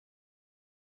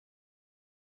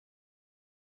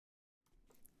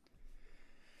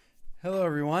Hello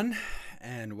everyone,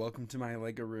 and welcome to my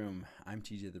LEGO room. I'm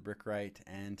TJ the Brickwright,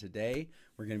 and today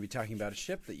we're going to be talking about a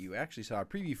ship that you actually saw a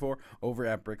preview for over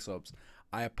at Brickslopes.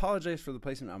 I apologize for the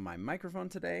placement of my microphone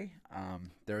today.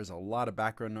 There's a lot of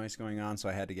background noise going on, so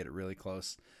I had to get it really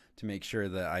close to make sure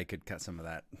that I could cut some of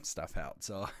that stuff out.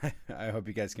 So I hope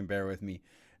you guys can bear with me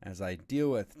as I deal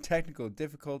with technical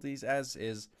difficulties, as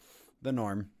is the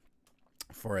norm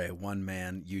for a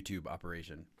one-man YouTube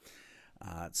operation.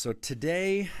 So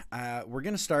today we're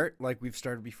going to start, like we've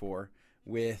started before,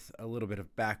 with a little bit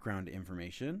of background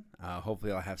information.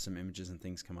 Hopefully I'll have some images and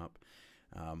things come up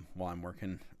while I'm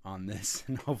working on this,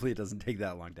 and hopefully it doesn't take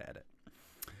that long to edit.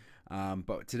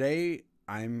 But today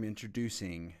I'm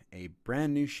introducing a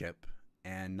brand new ship,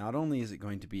 and not only is it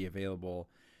going to be available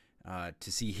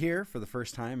to see here for the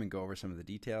first time and go over some of the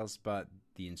details, but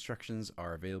the instructions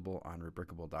are available on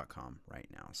rebrickable.com right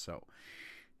now. So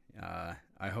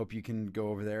I hope you can go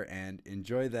over there and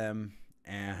enjoy them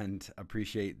and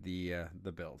appreciate the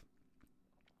build.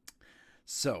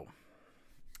 So,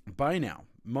 by now,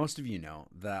 most of you know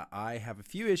that I have a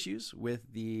few issues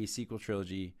with the sequel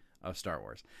trilogy of Star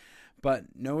Wars, but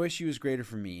no issue is greater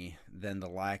for me than the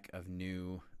lack of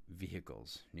new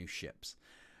vehicles, new ships.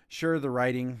 Sure, the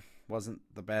writing wasn't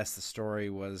the best, the story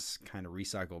was kind of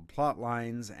recycled plot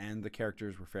lines, and the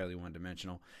characters were fairly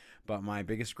one-dimensional, but my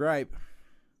biggest gripe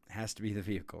has to be the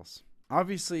vehicles.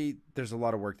 Obviously, there's a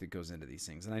lot of work that goes into these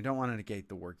things, and I don't want to negate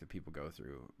the work that people go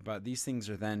through, but these things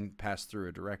are then passed through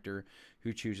a director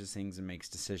who chooses things and makes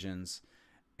decisions,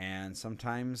 and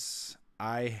sometimes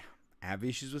I have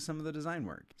issues with some of the design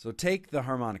work. So take the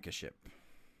Harmonica ship,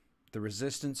 the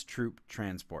Resistance Troop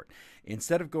Transport.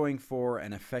 Instead of going for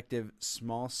an effective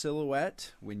small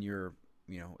silhouette when you're,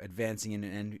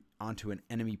 advancing onto an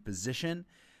enemy position,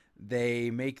 they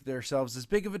make themselves as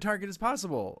big of a target as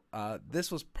possible.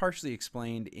 This was partially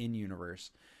explained in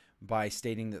universe by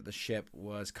stating that the ship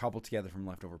was cobbled together from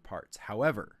leftover parts.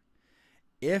 However,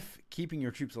 if keeping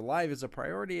your troops alive is a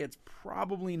priority, it's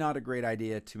probably not a great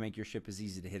idea to make your ship as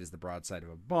easy to hit as the broadside of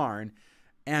a barn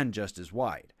and just as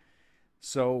wide.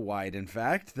 So wide, in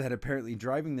fact, that apparently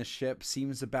driving the ship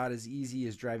seems about as easy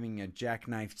as driving a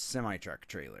jackknifed semi-truck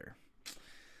trailer.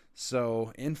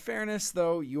 So, in fairness,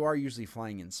 though, you are usually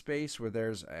flying in space where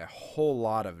there's a whole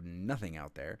lot of nothing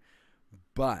out there.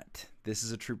 But this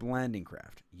is a troop landing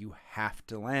craft. You have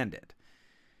to land it.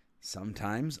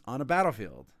 Sometimes on a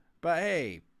battlefield. But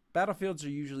hey, battlefields are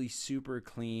usually super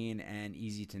clean and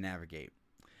easy to navigate.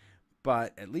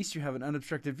 But at least you have an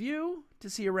unobstructed view to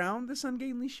see around this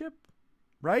ungainly ship.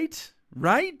 Right?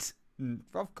 Right?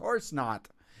 Of course not.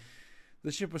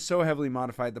 The ship was so heavily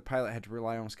modified, the pilot had to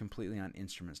rely almost completely on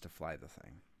instruments to fly the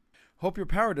thing. Hope your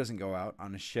power doesn't go out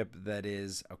on a ship that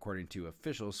is, according to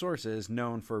official sources,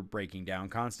 known for breaking down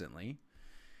constantly.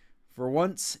 For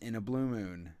once in a blue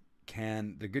moon,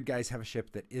 can the good guys have a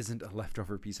ship that isn't a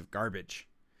leftover piece of garbage?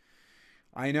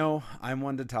 I know I'm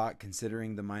one to talk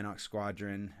considering the Mynock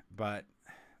Squadron, but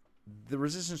the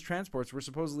Resistance transports were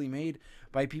supposedly made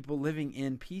by people living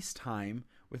in peacetime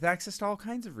with access to all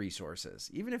kinds of resources.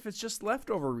 Even if it's just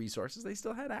leftover resources, they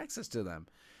still had access to them.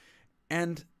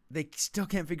 And they still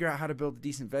can't figure out how to build a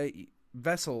decent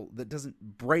vessel that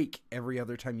doesn't break every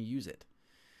other time you use it.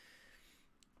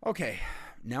 Okay,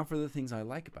 now for the things I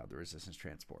like about the Resistance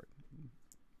transport.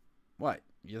 What,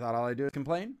 you thought all I do is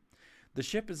complain? The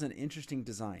ship is an interesting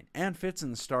design and fits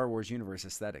in the Star Wars universe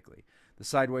aesthetically. The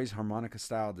sideways Harmonica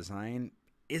style design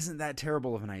isn't that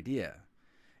terrible of an idea.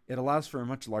 It allows for a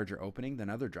much larger opening than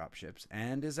other dropships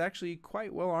and is actually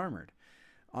quite well armored.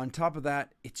 On top of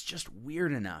that, it's just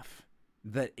weird enough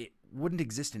that it wouldn't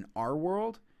exist in our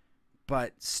world,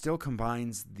 but still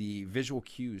combines the visual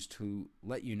cues to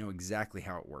let you know exactly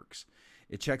how it works.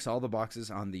 It checks all the boxes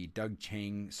on the Doug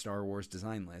Chang Star Wars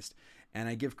design list, and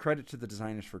I give credit to the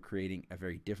designers for creating a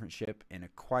very different ship in a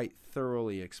quite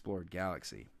thoroughly explored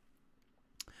galaxy.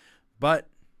 But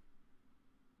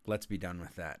let's be done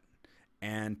with that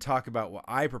and talk about what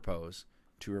I propose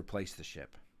to replace the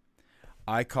ship.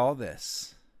 I call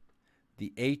this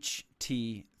the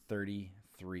HT-33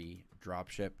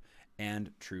 dropship and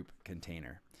troop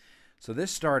container. So this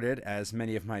started, as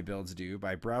many of my builds do,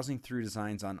 by browsing through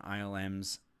designs on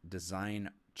ILM's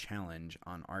Design Challenge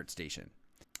on ArtStation.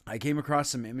 I came across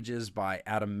some images by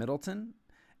Adam Middleton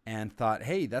and thought,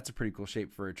 hey, that's a pretty cool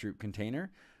shape for a troop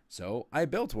container. So I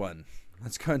built one.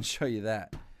 Let's go ahead and show you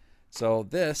that. So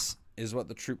this is what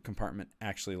the troop compartment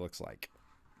actually looks like.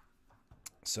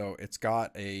 So it's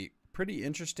got a pretty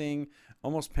interesting,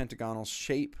 almost pentagonal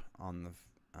shape on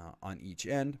each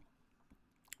end.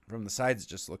 From the sides, it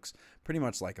just looks pretty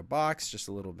much like a box, just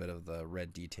a little bit of the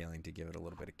red detailing to give it a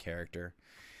little bit of character.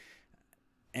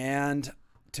 And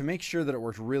to make sure that it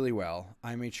worked really well,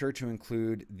 I made sure to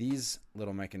include these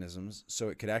little mechanisms so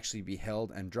it could actually be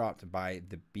held and dropped by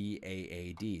the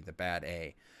BAAD, the bad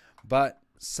A. But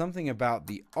something about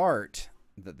the art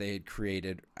that they had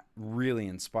created really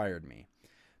inspired me.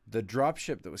 The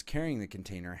dropship that was carrying the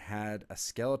container had a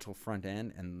skeletal front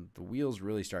end, and the wheels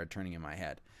really started turning in my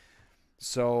head.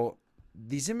 So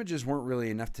these images weren't really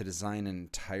enough to design an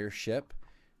entire ship.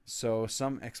 So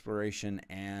some exploration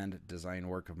and design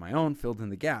work of my own filled in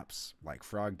the gaps, like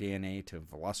frog DNA to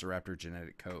velociraptor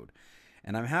genetic code.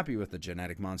 And I'm happy with the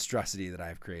genetic monstrosity that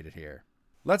I've created here.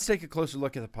 Let's take a closer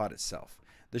look at the pod itself.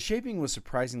 The shaping was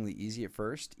surprisingly easy at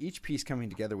first, each piece coming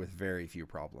together with very few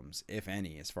problems, if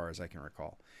any, as far as I can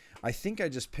recall. I think I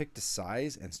just picked a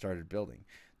size and started building.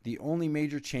 The only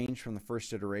major change from the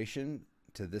first iteration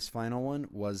to this final one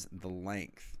was the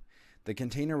length. The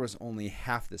container was only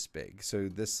half this big, so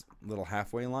this little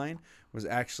halfway line was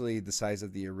actually the size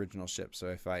of the original ship. So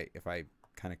if I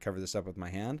kind of cover this up with my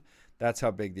hand, that's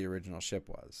how big the original ship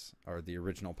was, or the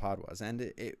original pod was, and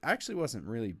it actually wasn't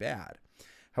really bad.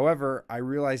 However, I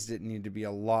realized it needed to be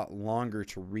a lot longer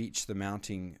to reach the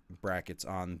mounting brackets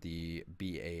on the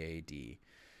BAAD.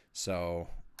 So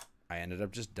I ended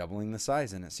up just doubling the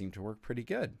size, and it seemed to work pretty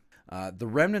good. The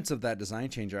remnants of that design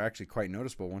change are actually quite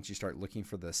noticeable once you start looking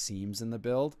for the seams in the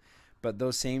build. But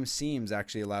those same seams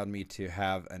actually allowed me to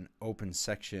have an open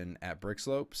section at brick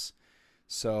slopes.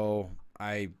 So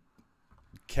I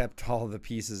kept all the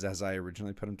pieces as I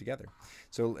originally put them together.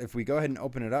 So if we go ahead and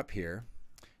open it up here,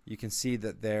 you can see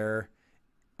that there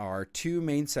are two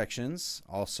main sections,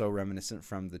 also reminiscent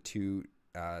from the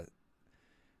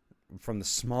from the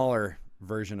smaller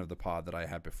version of the pod that I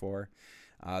had before.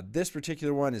 This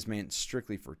particular one is meant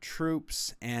strictly for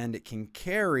troops, and it can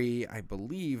carry, I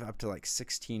believe, up to like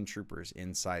 16 troopers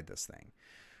inside this thing,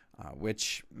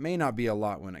 which may not be a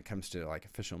lot when it comes to like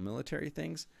official military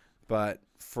things, but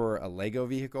for a Lego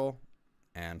vehicle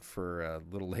and for a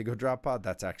little Lego drop pod,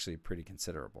 that's actually pretty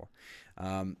considerable.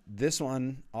 This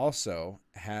one also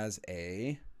has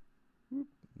I'm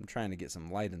trying to get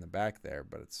some light in the back there,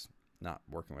 but it's not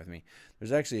working with me.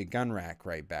 There's actually a gun rack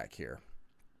right back here,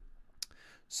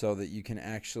 so that you can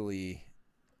actually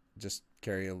just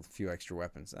carry a few extra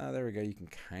weapons. There we go. You can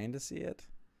kind of see it.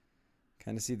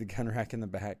 Kind of see the gun rack in the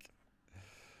back.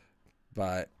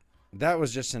 But that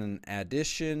was just an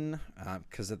addition,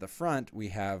 because at the front we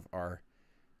have our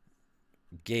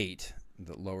gate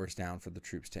that lowers down for the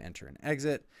troops to enter and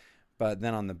exit. But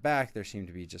then on the back there seemed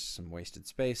to be just some wasted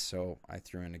space, so I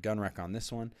threw in a gun rack on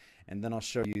this one. And then I'll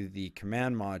show you the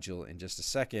command module in just a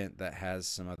second that has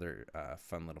some other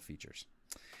fun little features.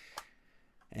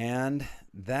 And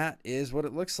that is what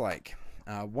it looks like.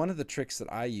 One of the tricks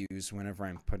that I use whenever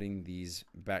I'm putting these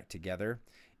back together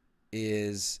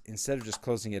is, instead of just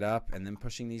closing it up and then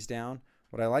pushing these down,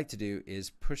 what I like to do is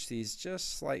push these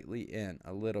just slightly in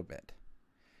a little bit.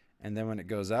 And then when it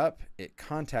goes up, it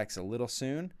contacts a little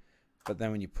soon, but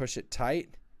then when you push it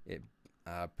tight, it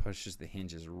pushes the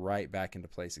hinges right back into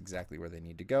place exactly where they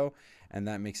need to go, and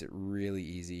that makes it really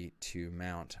easy to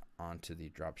mount onto the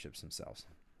dropships themselves.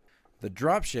 The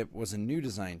dropship was a new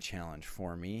design challenge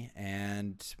for me,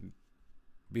 and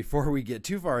before we get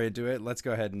too far into it, let's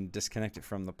go ahead and disconnect it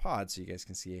from the pod so you guys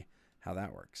can see how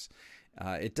that works.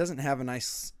 It doesn't have a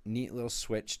nice, neat little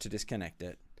switch to disconnect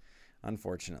it,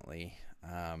 unfortunately.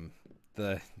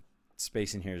 The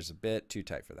space in here is a bit too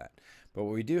tight for that. But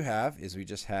what we do have is we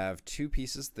just have two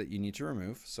pieces that you need to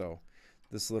remove. So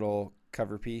this little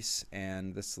cover piece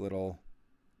and this little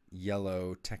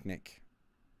yellow Technic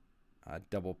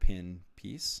double pin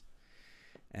piece.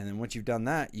 And then once you've done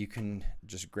that, you can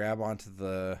just grab onto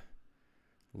the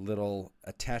little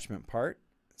attachment part,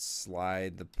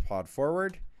 slide the pod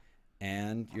forward,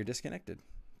 and you're disconnected,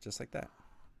 just like that.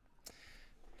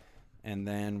 And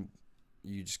then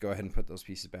you just go ahead and put those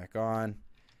pieces back on,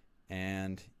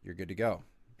 and you're good to go.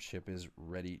 Ship is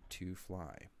ready to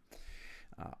fly.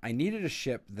 I needed a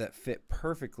ship that fit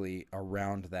perfectly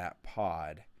around that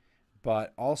pod,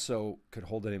 but also could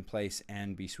hold it in place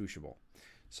and be swooshable.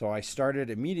 So I started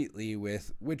immediately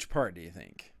with, which part do you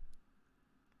think?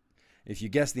 If you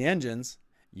guessed the engines,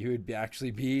 you would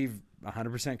actually be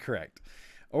 100% correct.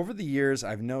 Over the years,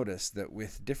 I've noticed that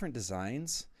with different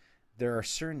designs, there are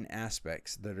certain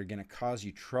aspects that are going to cause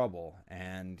you trouble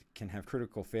and can have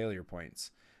critical failure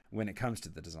points when it comes to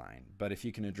the design. But if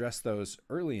you can address those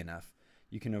early enough,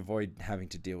 you can avoid having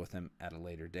to deal with them at a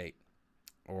later date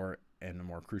or in a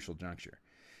more crucial juncture.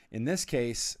 In this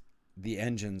case, the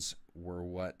engines were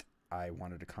what I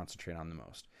wanted to concentrate on the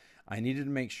most. I needed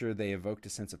to make sure they evoked a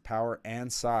sense of power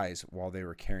and size while they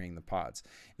were carrying the pods.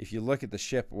 If you look at the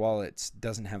ship, while it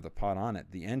doesn't have the pod on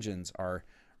it, the engines are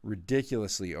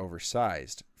ridiculously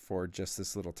oversized for just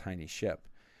this little tiny ship.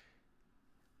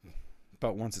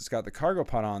 But once it's got the cargo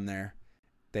pod on there,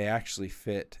 they actually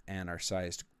fit and are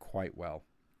sized quite well.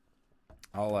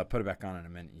 I'll put it back on in a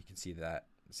minute. You can see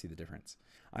the difference.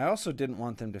 I also didn't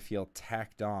want them to feel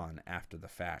tacked on after the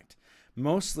fact.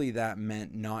 Mostly that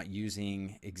meant not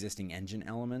using existing engine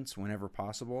elements whenever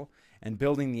possible and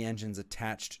building the engines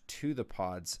attached to the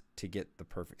pods to get the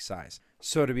perfect size.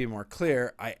 So to be more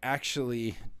clear, I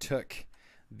actually took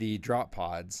the drop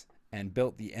pods and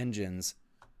built the engines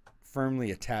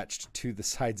firmly attached to the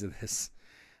sides of this.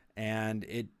 And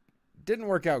it didn't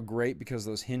work out great because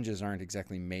those hinges aren't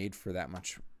exactly made for that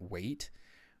much weight.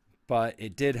 But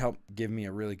it did help give me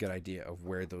a really good idea of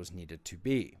where those needed to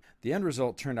be. The end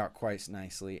result turned out quite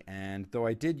nicely, and though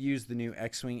I did use the new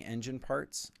X-Wing engine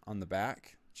parts on the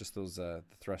back, just those the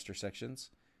thruster sections,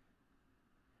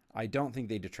 I don't think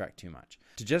they detract too much.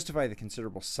 To justify the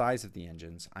considerable size of the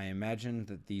engines, I imagined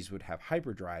that these would have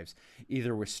hyperdrives,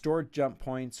 either with stored jump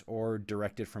points or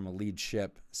directed from a lead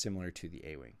ship similar to the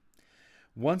A-Wing.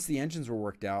 Once the engines were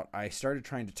worked out, I started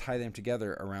trying to tie them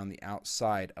together around the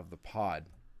outside of the pod.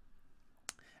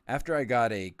 After I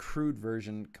got a crude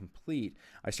version complete,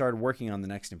 I started working on the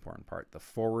next important part, the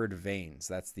forward vanes.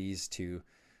 That's these two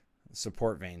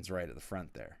support vanes right at the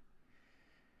front there.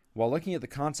 While looking at the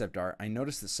concept art, I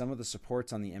noticed that some of the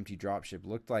supports on the empty dropship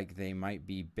looked like they might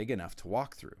be big enough to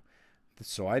walk through.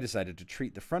 So I decided to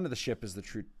treat the front of the ship as the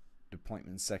true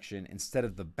deployment section instead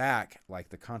of the back like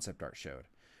the concept art showed.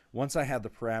 Once I had the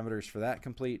parameters for that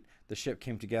complete, the ship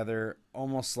came together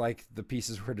almost like the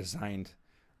pieces were designed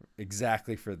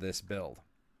exactly for this build.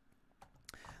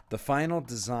 The final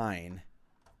design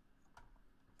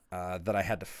that I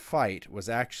had to fight was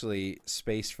actually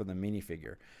space for the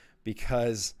minifigure,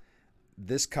 because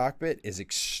this cockpit is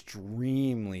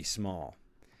extremely small.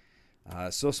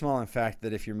 So small, in fact,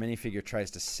 that if your minifigure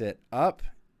tries to sit up,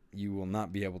 you will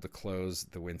not be able to close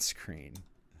the windscreen.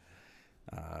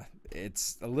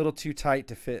 It's a little too tight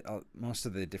to fit most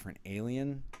of the different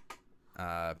alien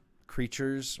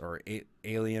creatures or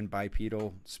alien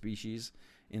bipedal species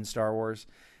in Star Wars.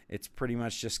 It's pretty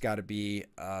much just got to be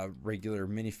a regular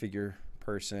minifigure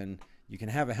person. You can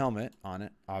have a helmet on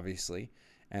it, obviously,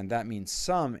 and that means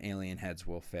some alien heads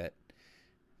will fit,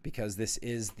 because this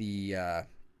is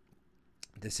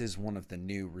one of the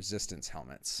new Resistance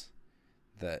helmets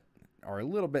that are a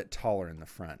little bit taller in the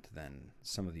front than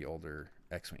some of the older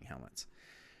X-Wing helmets.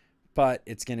 But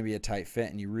it's going to be a tight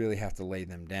fit, and you really have to lay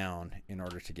them down in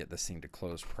order to get this thing to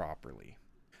close properly.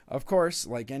 Of course,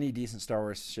 like any decent Star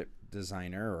Wars ship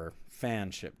designer or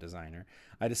fan ship designer,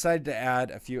 I decided to add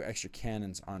a few extra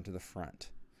cannons onto the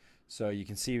front. So you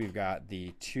can see we've got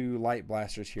the 2 light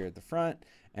blasters here at the front,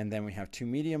 and then we have 2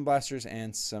 medium blasters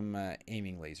and some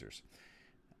aiming lasers.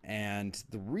 And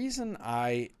the reason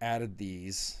I added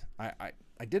these, I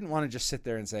didn't want to just sit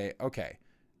there and say, okay,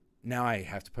 now I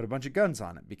have to put a bunch of guns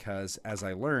on it, because as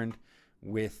I learned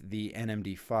with the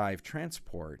NMD5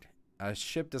 transport, a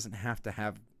ship doesn't have to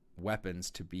have weapons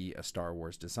to be a Star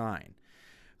Wars design.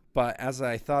 But as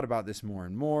I thought about this more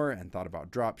and more, and thought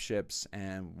about dropships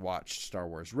and watched Star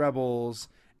Wars Rebels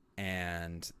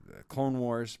and the Clone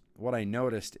Wars, what I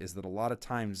noticed is that a lot of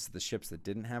times the ships that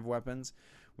didn't have weapons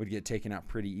would get taken out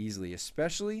pretty easily,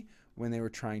 especially when they were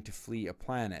trying to flee a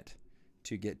planet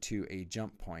to get to a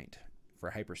jump point for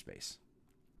hyperspace.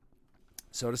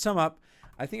 So to sum up,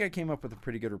 I think I came up with a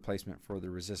pretty good replacement for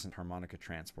the Resistance Harmonica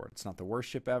transport. It's not the worst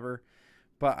ship ever,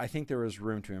 but I think there was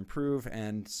room to improve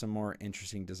and some more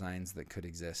interesting designs that could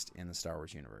exist in the Star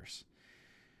Wars universe.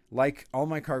 Like all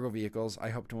my cargo vehicles, I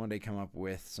hope to one day come up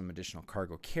with some additional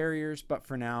cargo carriers, but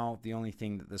for now, the only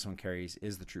thing that this one carries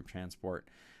is the troop transport.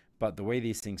 But the way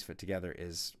these things fit together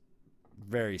is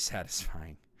very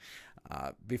satisfying.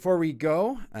 Before we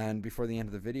go, and before the end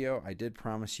of the video, I did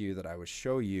promise you that I would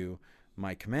show you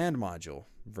my command module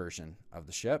version of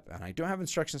the ship, and I don't have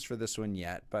instructions for this one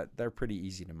yet, but they're pretty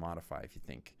easy to modify if you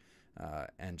think,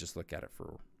 and just look at it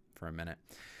for a minute.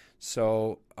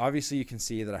 So obviously you can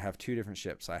see that I have 2 different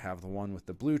ships. I have the one with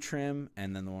the blue trim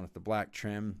and then the one with the black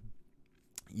trim.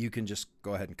 You can just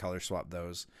go ahead and color swap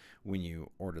those when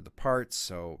you order the parts.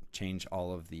 So change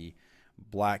all of the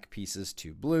black pieces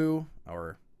to blue,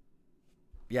 or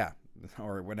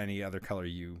what any other color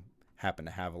you happen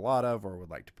to have a lot of or would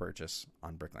like to purchase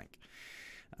on Bricklink.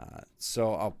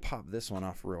 So I'll pop this one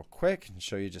off real quick and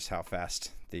show you just how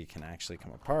fast they can actually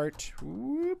come apart.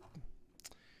 Whoop.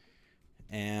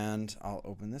 And I'll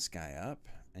open this guy up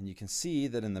And you can see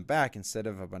that in the back, instead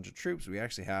of a bunch of troops, we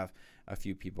actually have a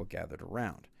few people gathered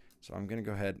around. So I'm going to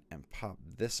go ahead and pop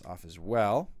this off as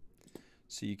well,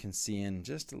 so you can see in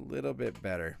just a little bit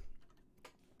better.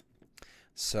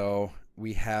 So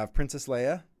we have Princess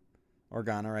Leia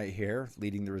Organa right here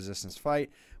leading the resistance fight.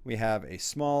 We have a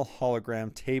small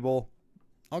hologram table.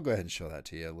 I'll go ahead and show that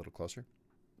to you a little closer.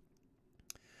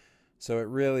 So it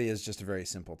really is just a very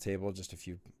simple table, just a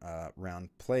few round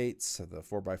plates, so the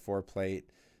 4x4 plate,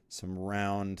 some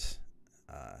round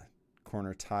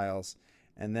corner tiles,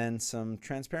 and then some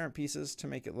transparent pieces to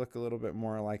make it look a little bit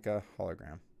more like a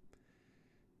hologram.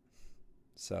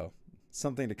 So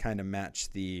something to kind of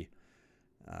match the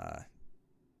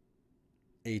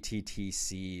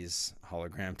ATTC's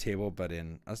hologram table, but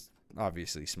in a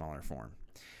obviously smaller form.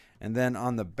 And then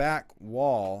on the back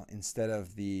wall, instead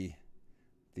of the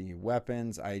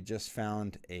weapons, I just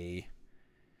found a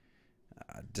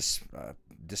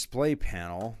display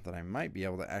panel that I might be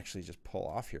able to actually just pull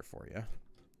off here for you.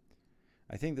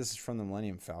 I think this is from the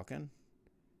Millennium Falcon,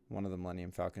 one of the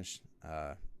Millennium Falcon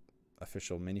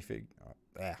official minifig,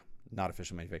 not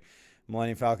official minifig,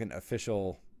 Millennium Falcon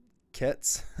official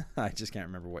kits. I just can't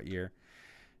remember what year.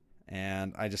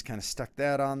 And I just kind of stuck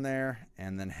that on there,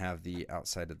 and then have the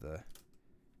outside of the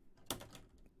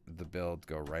build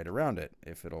go right around it,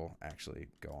 if it'll actually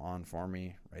go on for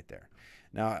me right there.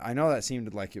 Now, I know that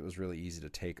seemed like it was really easy to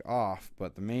take off,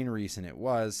 but the main reason it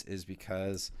is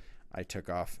because I took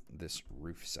off this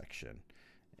roof section.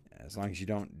 As long as you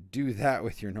don't do that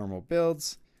with your normal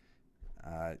builds,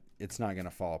 it's not going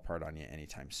to fall apart on you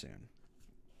anytime soon.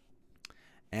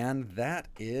 And that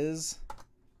is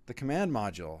the command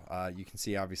module. You can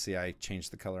see, obviously, I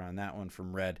changed the color on that one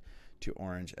from red to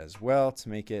orange as well to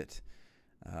make it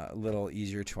a little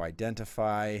easier to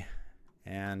identify.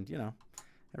 And, you know,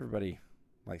 everybody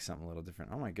likes something a little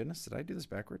different. Oh my goodness, did I do this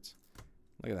backwards?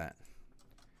 Look at that.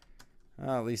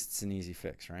 At least it's an easy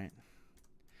fix, right?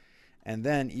 And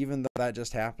then, even though that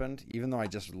just happened, even though I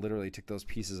just literally took those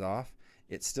pieces off,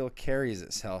 it still carries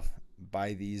itself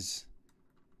by these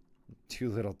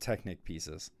two little Technic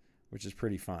pieces, which is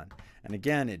pretty fun. And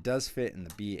again, it does fit in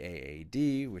the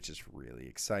BAAD, which is really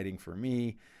exciting for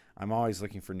me. I'm always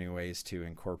looking for new ways to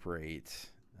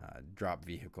incorporate drop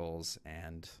vehicles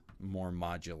and more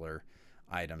modular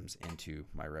items into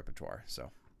my repertoire.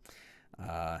 So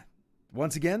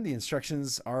once again, the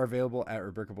instructions are available at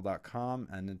rebrickable.com.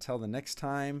 And until the next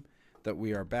time that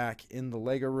we are back in the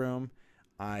Lego room,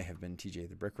 I have been TJ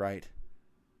the Brickwright.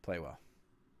 Play well.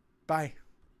 Bye.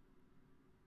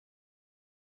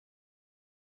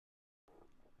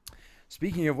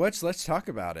 Speaking of which, let's talk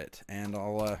about it. And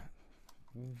I'll,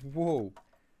 whoa,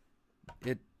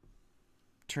 it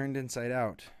turned inside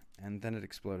out and then it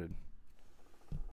exploded.